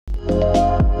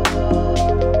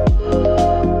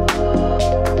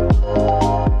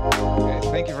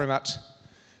much.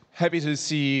 Happy to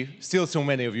see still so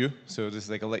many of you. So this is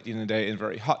like a late in the day and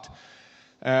very hot.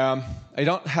 I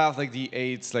don't have like the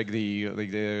aids like a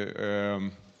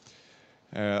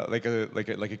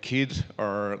kid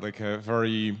or like a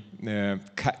very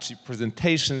catchy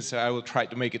presentation. So I will try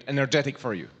to make it energetic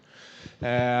for you.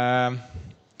 I'm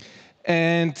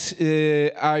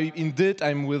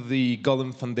with the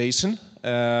Golem Foundation.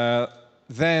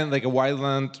 Then like a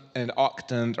Wildland and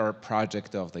Octant are a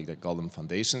project of like the Golem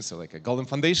Foundation. So like a Golem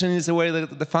Foundation is the way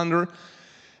that the founder.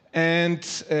 And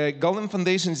Golem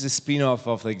Foundation is a spin-off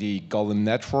of like the Golem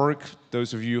Network.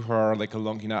 Those of you who are like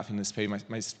long enough in the space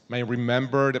might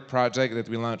remember the project that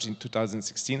we launched in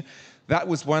 2016. That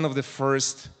was one of the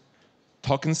first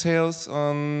token sales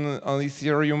on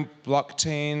Ethereum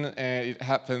blockchain, and it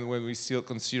happened when we still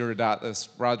consider that as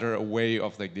rather a way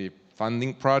of like the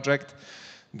funding project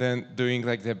than doing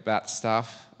like the bad stuff.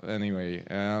 Anyway,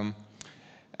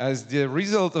 as the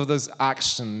result of those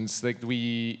actions, like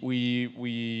we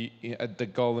at the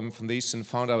Golem Foundation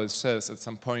found ourselves at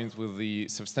some point with the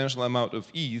substantial amount of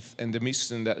ETH and the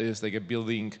mission that is like a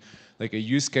building like a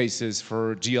use cases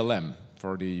for GLM,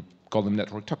 for the Golem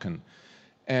Network token.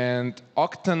 And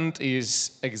Octant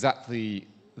is exactly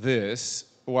this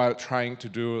while trying to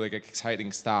do like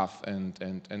exciting stuff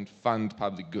and fund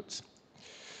public goods.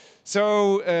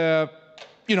 So,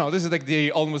 this is like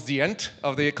almost the end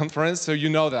of the conference, so you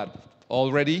know that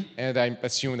already, and I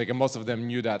assume like most of them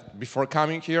knew that before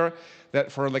coming here,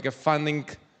 that for like a funding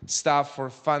stuff, for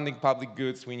funding public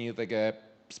goods, we need like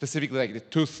specifically like the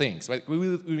two things, right?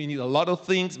 We need a lot of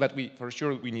things, but for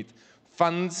sure we need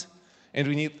funds, and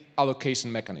we need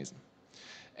allocation mechanism.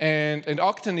 And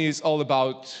Octant is all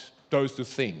about those two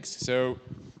things. So,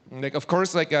 like of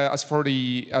course, like as for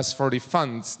the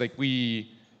funds, like we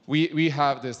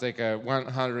have this like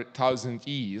 100,000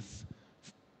 ETH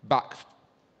back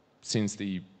since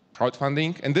the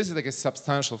crowdfunding, and this is like a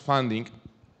substantial funding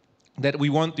that we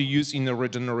want to use in a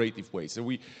regenerative way. So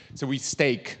we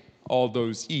stake all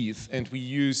those ETH, and we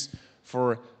use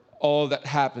for all that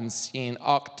happens in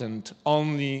Octant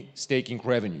only staking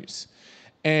revenues.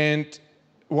 And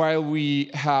while we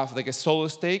have like a solo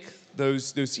stake,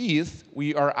 those ETH,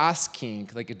 we are asking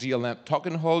like a GLM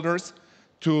token holders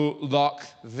to lock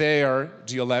their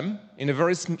GLM in a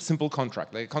very simple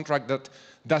contract, like a contract that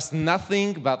does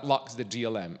nothing but locks the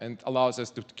GLM and allows us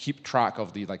to keep track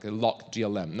of the like a locked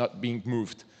GLM, not being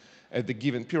moved at the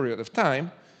given period of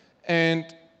time.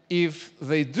 And if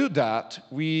they do that,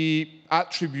 we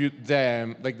attribute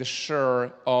them like the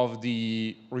share of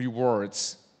the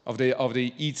rewards of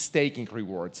the ETH staking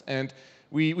rewards, and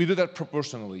we do that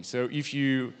proportionally. So if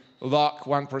you lock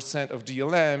 1% of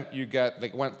GLM, you get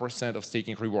like 1% of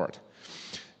staking reward.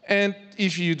 And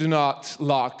if you do not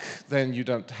lock, then you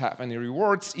don't have any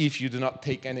rewards. If you do not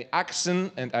take any action,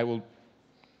 and I will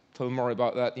tell more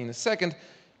about that in a second,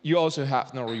 you also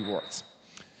have no rewards.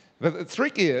 But the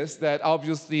trick is that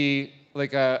obviously,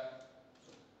 like I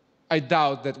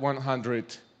doubt that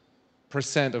 100%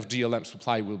 of GLM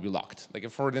supply will be locked. Like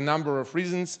for the number of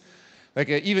reasons. Like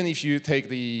even if you take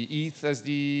the ETH as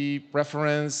the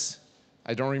reference,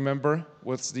 I don't remember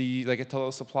what's the like a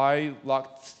total supply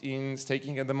locked in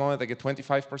staking at the moment, like a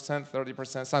 25%,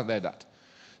 30%, something like that.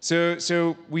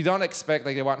 So we don't expect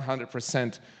like a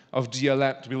 100% of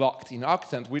GLM to be locked in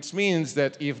Octant, which means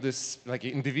that if this like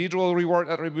individual reward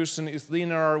attribution is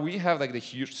linear, we have like the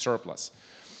huge surplus.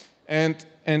 And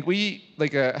we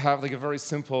like have like a very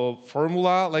simple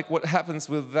formula, like what happens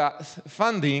with that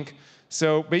funding.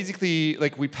 So basically,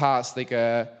 like we pass like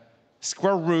a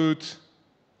square root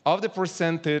of the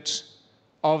percentage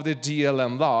of the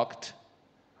GLM locked.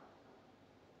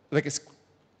 Like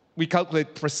we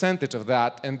calculate percentage of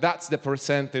that, and that's the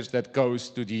percentage that goes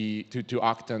to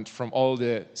Octant from all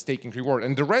the staking reward,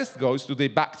 and the rest goes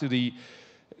back to the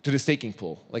staking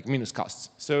pool, like minus costs.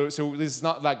 So this is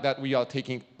not like that we are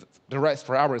taking the rest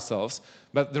for ourselves,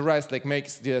 but the rest like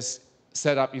makes this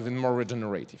setup even more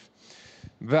regenerative.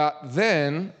 But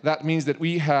then that means that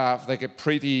we have like a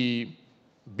pretty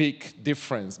big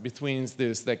difference between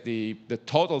this, like the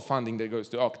total funding that goes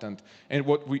to Octant and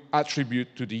what we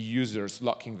attribute to the users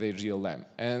locking their GLM.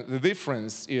 And the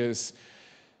difference is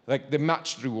like the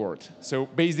matched reward. So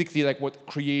basically like what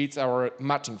creates our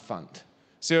matching fund.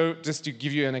 So just to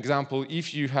give you an example,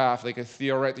 if you have like a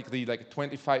theoretically like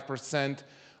 25%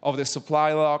 of the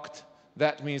supply locked,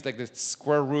 that means like the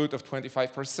square root of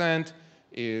 25%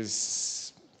 is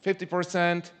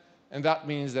 50%, and that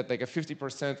means that like a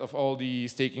 50% of all the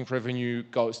staking revenue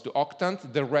goes to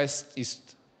Octant. The rest is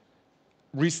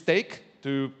restake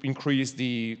to increase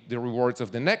the rewards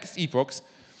of the next epochs.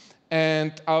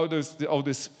 And out of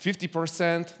this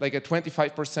 50%, like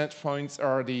 25% points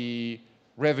are the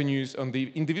revenues on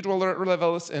the individual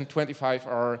levels, and 25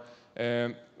 are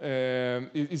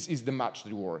is the matched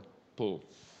reward pool.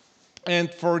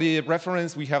 And for the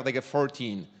reference, we have like a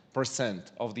 14%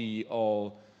 of the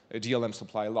all GLM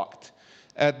supply locked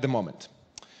at the moment.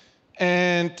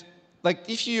 And like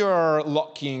if you are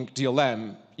locking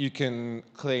GLM, you can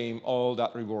claim all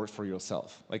that reward for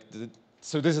yourself. Like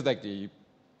so this is like the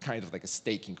kind of like a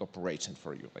staking operation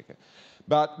for you. Like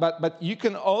but you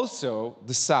can also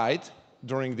decide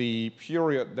during the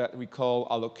period that we call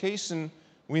allocation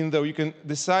window, you can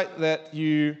decide that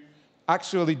you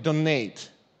actually donate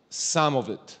some of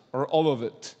it or all of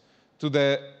it to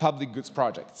the public goods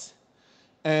projects.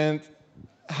 And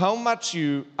how much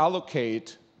you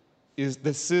allocate is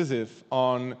decisive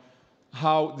on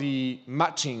how the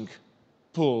matching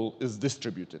pool is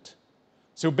distributed.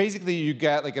 So basically, you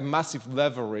get like a massive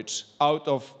leverage out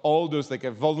of all those like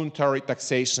a voluntary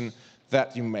taxation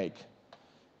that you make.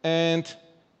 And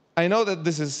I know that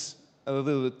this is a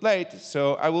little bit late,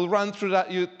 so I will run through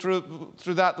that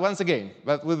through that once again,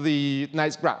 but with the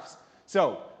nice graphs.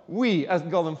 So we, as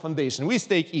Golem Foundation, we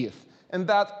stake ETH, and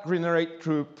that generates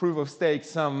through proof of stake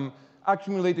some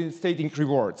accumulated staking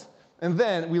rewards. And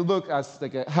then we look at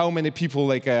like how many people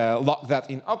like lock that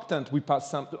in Octant. We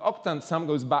pass some to Octant, some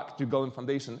goes back to Golem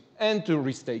Foundation and to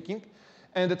restaking.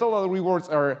 And the total rewards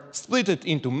are split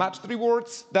into matched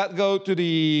rewards that go to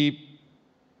the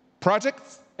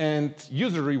projects and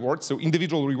user rewards, so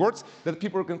individual rewards that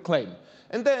people can claim.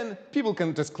 And then people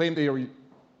can just claim their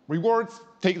rewards,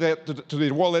 take that to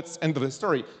their wallets, end of the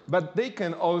story. But they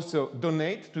can also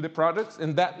donate to the projects,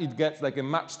 and that it gets like a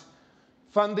matched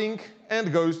funding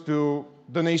and goes to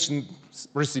donation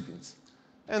recipients.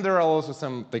 And there are also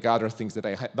some like other things that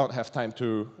I don't have time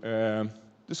to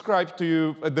describe to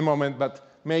you at the moment, but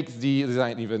makes the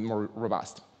design even more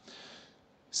robust.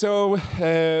 So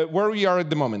where we are at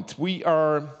the moment, we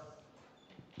are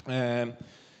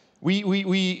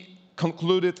we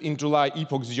concluded in July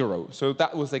Epoch 0. So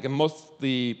that was like a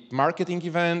mostly marketing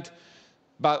event,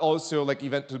 but also like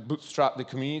event to bootstrap the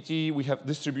community. We have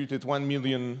distributed $1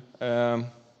 million to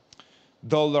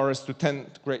 10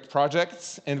 great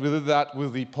projects, and we did that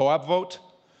with the POAP vote.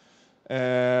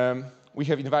 We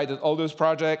have invited all those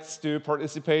projects to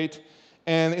participate,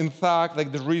 and in fact,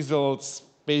 like the results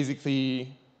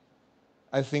basically,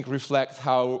 I think, reflect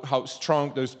how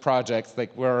strong those projects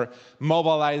like were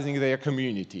mobilizing their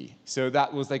community. So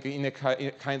that was like in a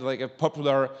kind of like a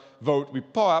popular vote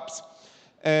with POAPs.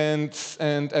 And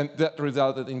that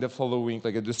resulted in the following,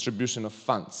 like a distribution of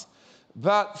funds.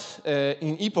 But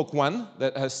in Epoch 1,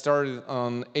 that has started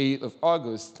on 8th of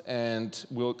August and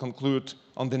will conclude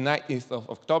on the 19th of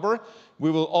October, we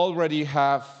will already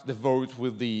have the vote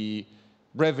with the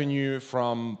revenue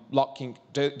from locking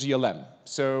GLM.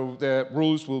 So the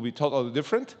rules will be totally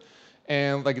different,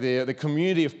 and like the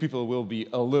community of people will be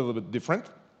a little bit different.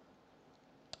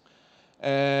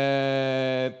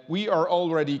 We are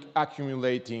already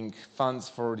accumulating funds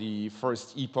for the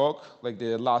first epoch, like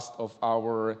the last of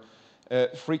our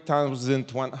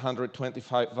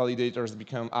 3,125 validators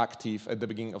become active at the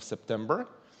beginning of September.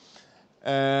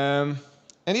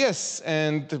 And yes,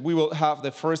 and we will have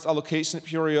the first allocation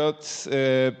period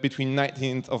between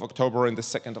 19th of October and the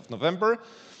 2nd of November.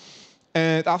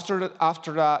 And after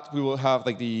that, we will have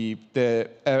like the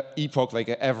epoch like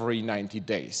every 90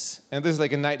 days. And this is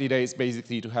like a 90 days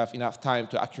basically to have enough time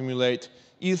to accumulate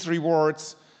ETH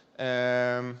rewards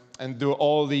and do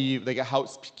all the like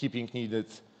housekeeping needed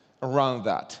around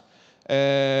that.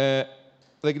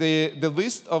 Like the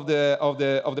list of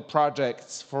the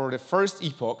projects for the first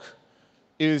epoch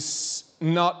is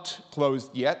not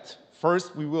closed yet.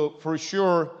 First, we will for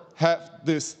sure have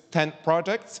these 10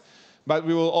 projects. But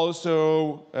we will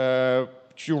also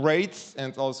curate,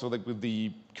 and also like with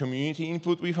the community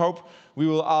input, we hope, we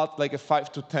will add like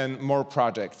 5 to 10 more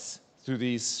projects to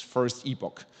this first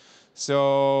epoch.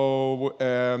 So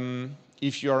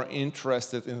if you are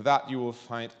interested in that, you will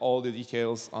find all the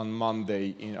details on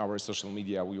Monday in our social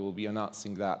media. We will be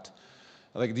announcing that.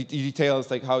 Like the details,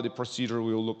 like how the procedure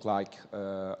will look like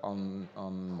on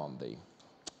Monday.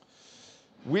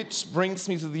 Which brings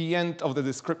me to the end of the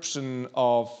description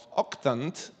of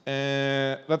Octant.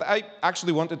 But I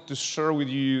actually wanted to share with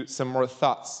you some more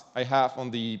thoughts I have on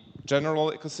the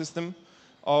general ecosystem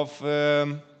of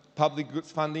public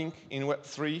goods funding in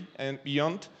Web3 and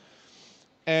beyond.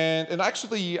 And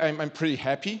actually, I'm pretty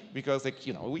happy because, like,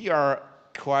 you know, we are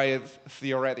quite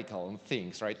theoretical on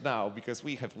things right now because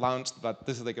we have launched, but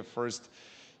this is like a first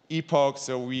epoch,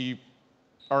 so we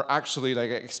are actually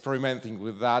like experimenting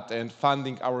with that and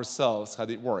funding ourselves how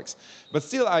it works. But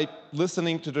still,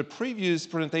 listening to the previous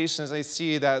presentations, I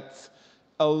see that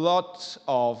a lot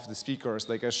of the speakers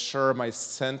like share my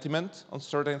sentiment on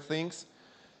certain things.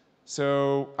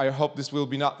 So I hope this will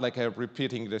be not like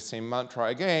repeating the same mantra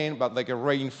again, but like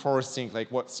reinforcing like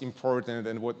what's important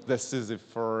and what decisive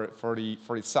for the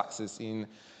success in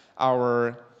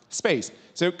our space.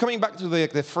 So coming back to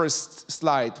the first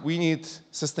slide, we need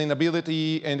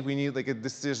sustainability and we need like a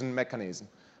decision mechanism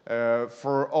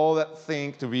for all that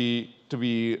thing to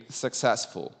be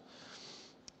successful.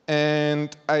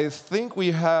 And I think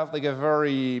we have like a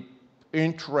very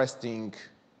interesting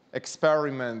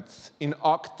experiment in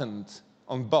Octant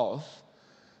on both.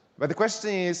 But the question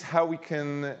is how we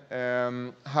can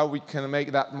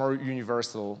make that more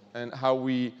universal and how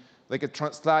we like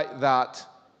translate that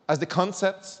as the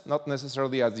concepts, not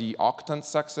necessarily as the Octant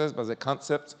success, but as a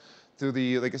concept to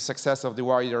the like success of the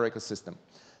wider ecosystem.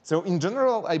 So in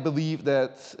general, I believe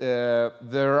that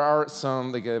there are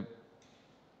some like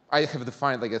I have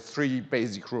defined like 3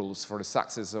 basic rules for the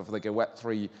success of like a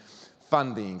Web3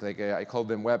 funding. Like I call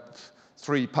them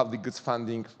Web3 public goods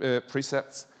funding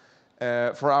precepts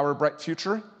for our bright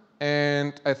future.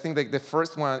 And I think like the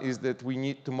first one is that we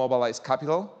need to mobilize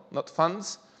capital, not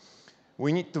funds.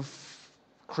 We need to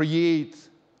create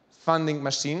funding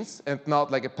machines and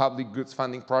not like a public goods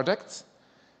funding projects.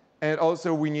 And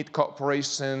also we need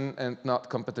cooperation and not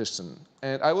competition.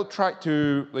 And I will try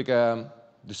to like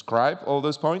describe all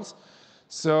those points.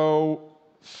 So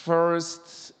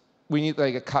first, we need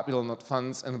like a capital, not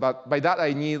funds. And by that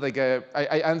I need like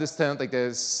I understand like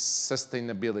the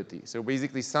sustainability. So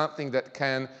basically something that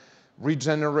can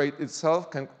regenerate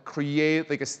itself, can create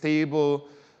like a stable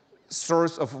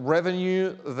source of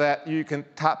revenue that you can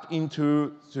tap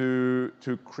into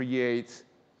to create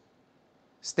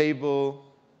stable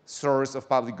source of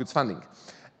public goods funding.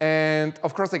 And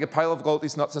of course, like a pile of gold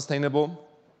is not sustainable.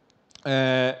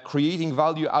 Creating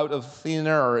value out of thin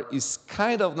air is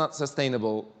kind of not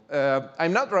sustainable.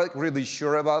 I'm not really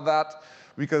sure about that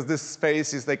because this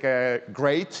space is like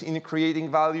great in creating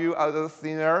value out of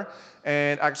thin air.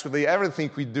 And actually, everything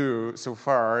we do so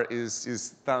far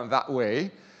is done that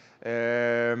way.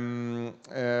 That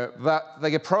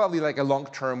like probably like a long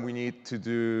term we need to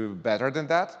do better than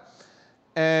that.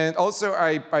 And also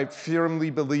I firmly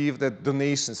believe that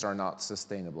donations are not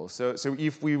sustainable. So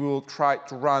if we will try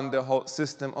to run the whole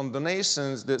system on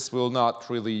donations, this will not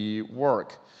really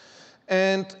work.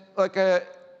 And like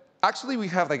actually we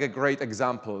have like great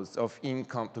examples of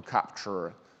income to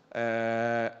capture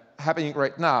happening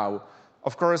right now.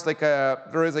 Of course, like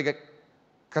there is like a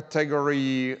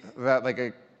category that like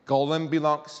a Golem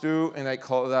belongs to, and I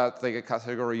call that like a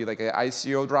category like a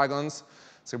ICO dragons.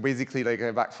 So basically like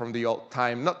back from the old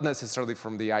time, not necessarily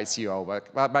from the ICO,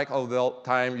 but back all the old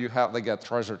time you have like a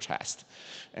treasure chest.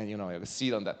 And you know, you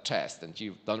sit on that chest and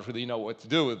you don't really know what to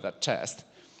do with that chest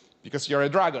because you're a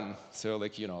dragon. So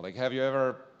like, you know, like have you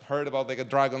ever heard about like a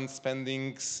dragon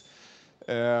spendings?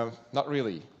 Not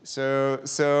really. So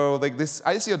like this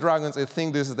ICO dragons, I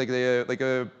think this is like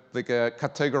a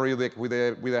category like with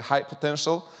a high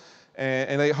potential.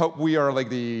 And I hope we are like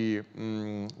the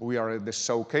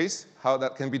showcase how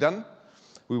that can be done.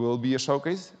 We will be a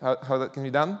showcase how that can be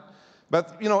done.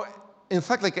 But you know, in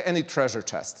fact, like any treasure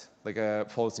chest like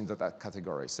falls into that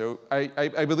category. So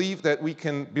I believe that we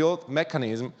can build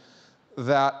mechanism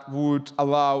that would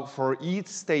allow for each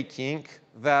staking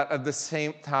that at the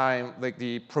same time like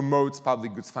promotes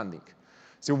public goods funding.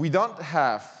 So we don't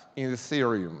have in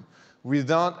Ethereum, we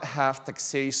don't have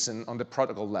taxation on the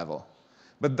protocol level.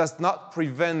 But does not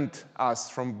prevent us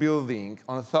from building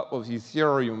on top of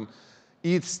Ethereum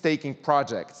ETH staking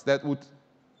projects that would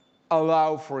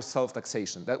allow for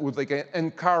self-taxation, that would like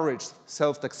encourage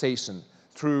self-taxation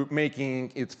through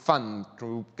making it fun,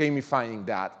 through gamifying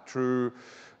that, through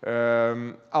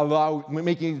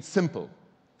making it simple.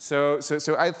 So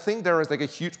I think there is like a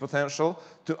huge potential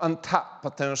to untap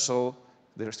potential.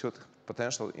 There's huge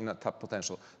potential in untapped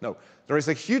potential. No, there is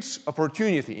a huge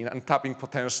opportunity in untapping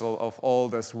potential of all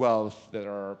this wealth that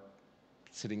are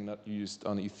sitting not used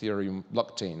on Ethereum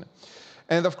blockchain.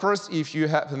 And of course, if you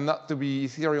happen not to be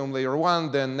Ethereum layer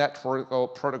 1, then network or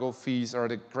protocol fees are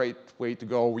the great way to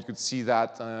go. We could see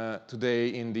that today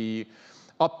in the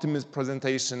Optimist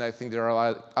presentation. I think there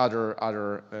are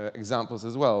other examples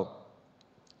as well.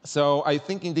 So I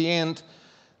think in the end,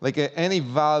 like any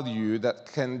value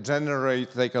that can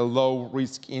generate like a low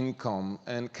risk income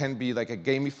and can be like a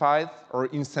gamified or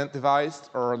incentivized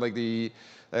or like the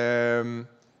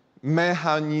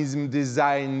mechanism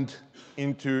designed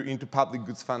into public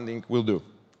goods funding will do.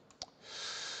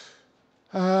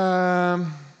 Yeah,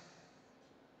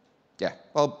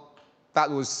 well, that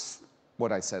was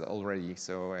what I said already.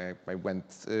 So I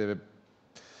went a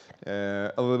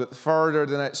little bit further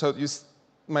than I showed you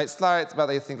my slides, but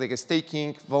I think like a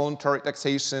staking, voluntary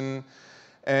taxation,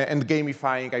 and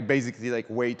gamifying are basically like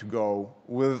way to go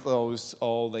with those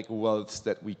all like wealths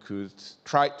that we could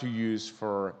try to use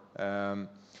for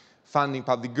funding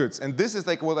public goods. And this is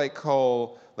like what I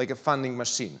call like a funding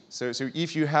machine. So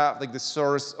if you have like the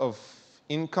source of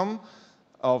income,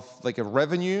 of like a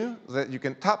revenue that you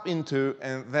can tap into,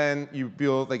 and then you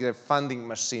build like a funding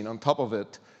machine on top of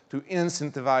it to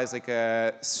incentivize like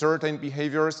certain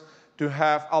behaviors, to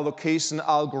have allocation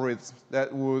algorithms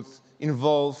that would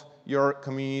involve your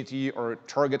community or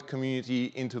target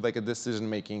community into like a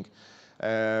decision-making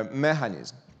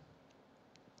mechanism.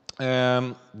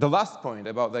 The last point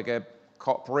about like a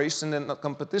cooperation and not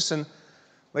competition,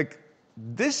 like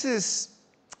this is,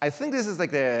 I think this is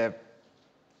like a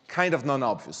kind of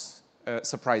non-obvious,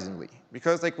 surprisingly,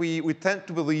 because like we tend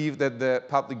to believe that the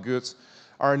public goods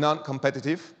are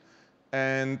non-competitive,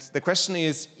 and the question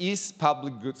is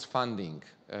public goods funding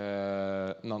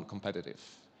non-competitive?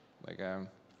 Like,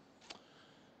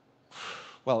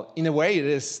 well, in a way it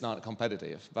is not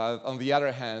competitive, but on the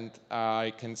other hand,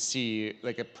 I can see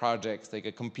like a project like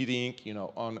a competing, you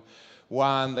know, on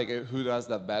one like who does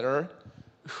that better,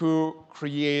 who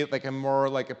create like a more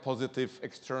like a positive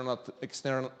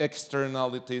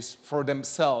externalities for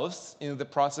themselves in the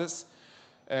process.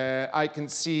 I can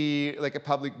see like a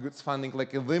public goods funding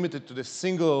like limited to the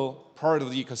single part of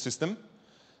the ecosystem.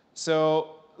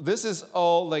 So this is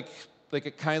all like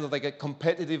a kind of like a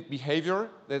competitive behavior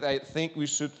that I think we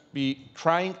should be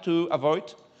trying to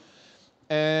avoid.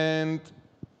 And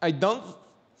I don't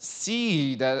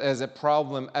see that as a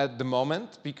problem at the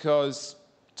moment, because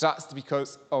just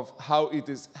because of how it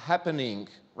is happening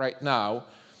right now,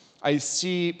 I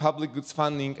see public goods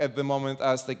funding at the moment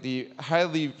as like the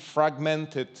highly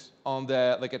fragmented on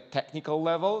the like a technical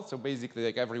level. So basically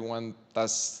like everyone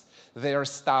does their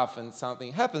stuff and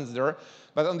something happens there.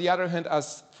 But on the other hand,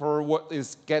 as for what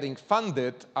is getting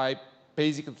funded, I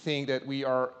basically think that we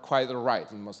are quite all right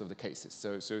in most of the cases.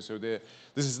 So this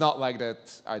is not like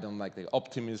that. I don't like the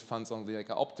Optimist funds only like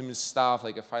Optimist stuff,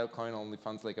 like a Filecoin only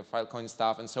funds like a Filecoin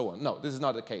stuff, and so on. No, this is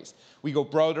not the case. We go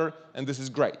broader, and this is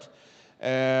great.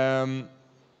 But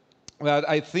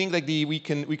I think like we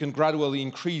can gradually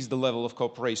increase the level of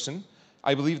cooperation.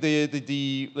 I believe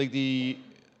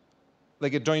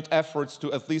like a joint efforts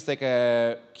to at least like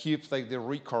keep like the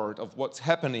record of what's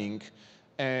happening,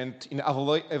 and in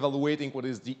evaluating what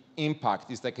is the impact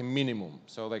is like a minimum.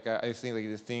 So like I think like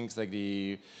the things like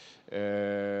the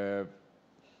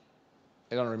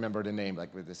I don't remember the name,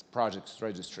 like with this projects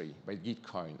registry by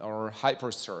Gitcoin or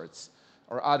HyperCerts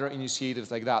or other initiatives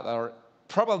like that are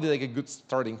probably like a good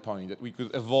starting point that we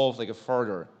could evolve like a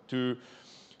further to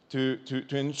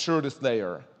ensure this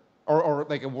layer. Or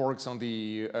like it works on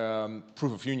the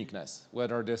proof of uniqueness,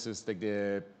 whether this is like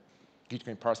the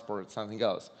Gitcoin passport or something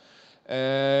else.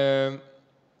 So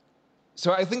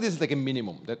I think this is like a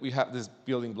minimum, that we have these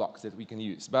building blocks that we can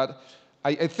use. But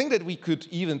I think that we could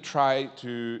even try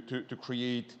to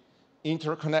create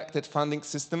interconnected funding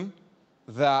system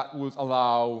that would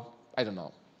allow, I don't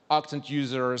know, Octant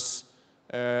users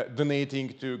donating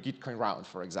to Gitcoin round,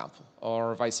 for example,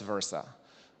 or vice versa,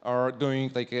 or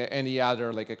doing like any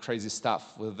other like a crazy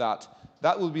stuff with that.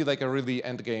 That would be like a really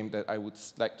end game that I would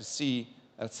like to see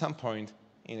at some point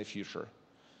in the future.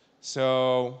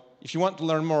 So if you want to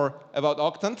learn more about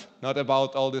Octant, not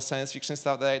about all the science fiction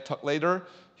stuff that I talk later,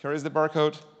 here is the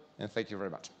barcode, and thank you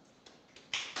very much.